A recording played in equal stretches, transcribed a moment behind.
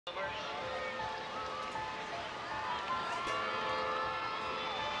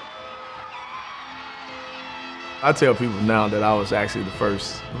I tell people now that I was actually the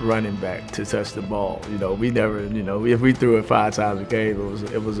first running back to touch the ball. You know, we never, you know, if we threw it 5 times a game,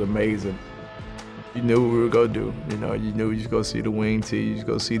 it was amazing. You knew what we were gonna do. You know, you knew you was gonna see the wing tee, you was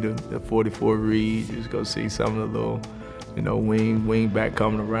gonna see the 44 read, you was gonna see some of the little, you know, wing back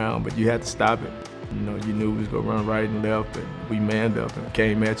coming around, but you had to stop it. You know, you knew we was gonna run right and left, and we manned up and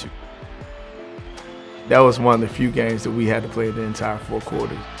came at you. That was one of the few games that we had to play the entire 4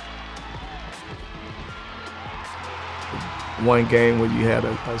 quarters. One game where you had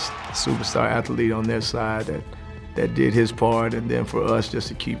a superstar athlete on their side that did his part, and then for us just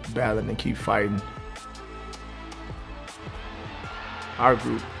to keep battling and keep fighting. Our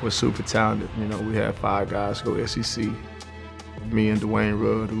group was super talented. You know, we had 5 guys go SEC. Me and Dwayne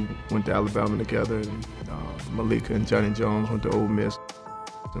Rudd, who went to Alabama together, and Malika and Johnny Jones went to Ole Miss,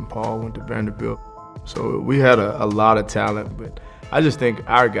 and Paul went to Vanderbilt. So we had a lot of talent, but I just think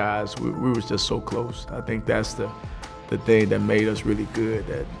our guys, we were just so close. I think that's the thing that made us really good,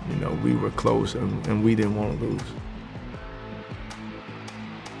 that, you know, we were close and we didn't want to lose.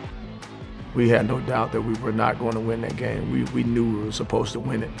 We had no doubt that we were not going to win that game. We knew we were supposed to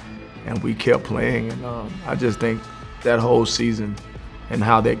win it, and we kept playing. And I just think that whole season and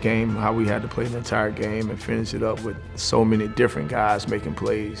how we had to play the entire game and finish it up with so many different guys making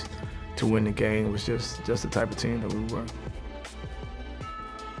plays to win the game was just the type of team that we were.